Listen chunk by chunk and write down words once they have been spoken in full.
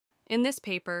In this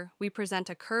paper, we present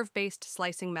a curve-based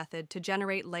slicing method to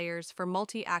generate layers for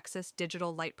multi-axis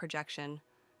digital light projection,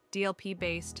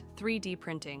 DLP-based 3D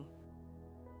printing.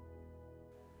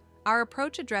 Our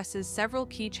approach addresses several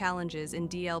key challenges in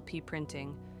DLP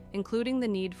printing, including the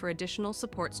need for additional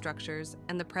support structures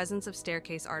and the presence of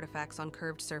staircase artifacts on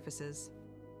curved surfaces.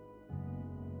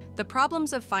 The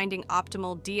problems of finding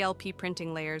optimal DLP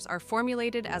printing layers are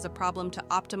formulated as a problem to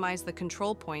optimize the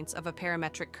control points of a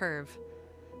parametric curve.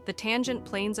 The tangent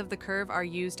planes of the curve are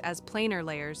used as planar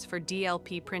layers for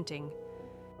DLP printing.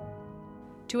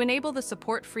 To enable the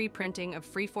support-free printing of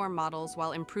freeform models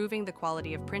while improving the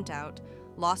quality of printout,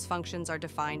 loss functions are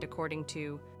defined according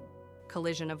to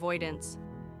collision avoidance,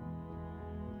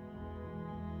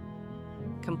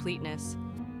 completeness,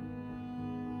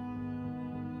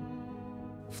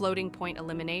 floating point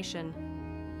elimination,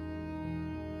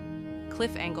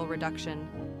 cliff angle reduction,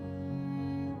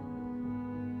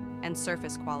 and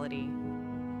surface quality.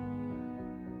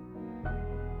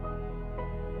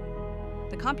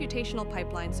 The computational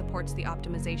pipeline supports the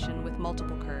optimization with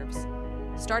multiple curves,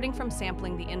 starting from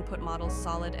sampling the input model's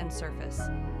solid and surface.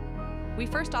 We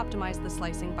first optimize the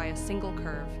slicing by a single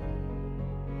curve.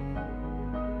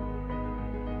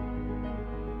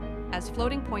 As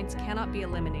floating points cannot be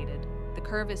eliminated, the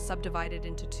curve is subdivided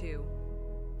into two,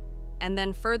 and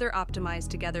then further optimized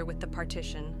together with the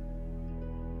partition.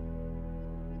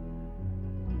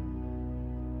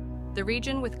 The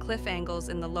region with cliff angles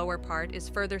in the lower part is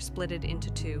further splitted into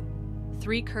two.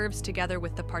 Three curves together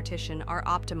with the partition are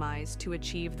optimized to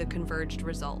achieve the converged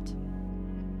result.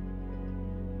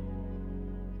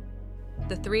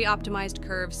 The three optimized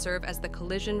curves serve as the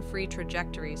collision-free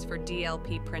trajectories for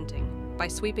DLP printing by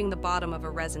sweeping the bottom of a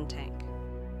resin tank.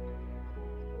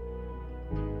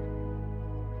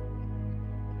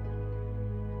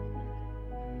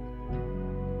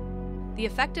 The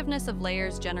effectiveness of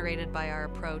layers generated by our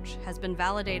approach has been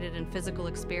validated in physical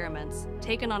experiments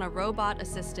taken on a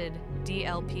robot-assisted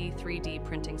DLP 3D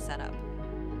printing setup.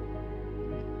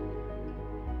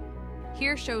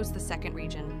 Here shows the second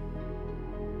region.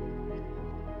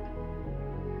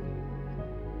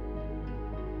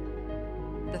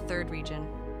 The third region.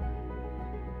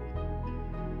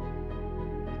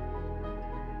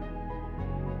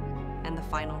 And the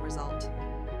final result.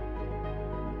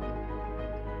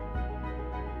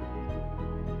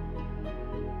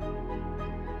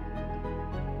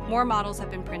 More models have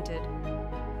been printed.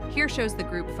 Here shows the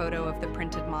group photo of the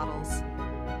printed models.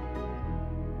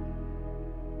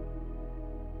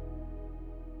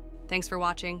 Thanks for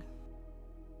watching.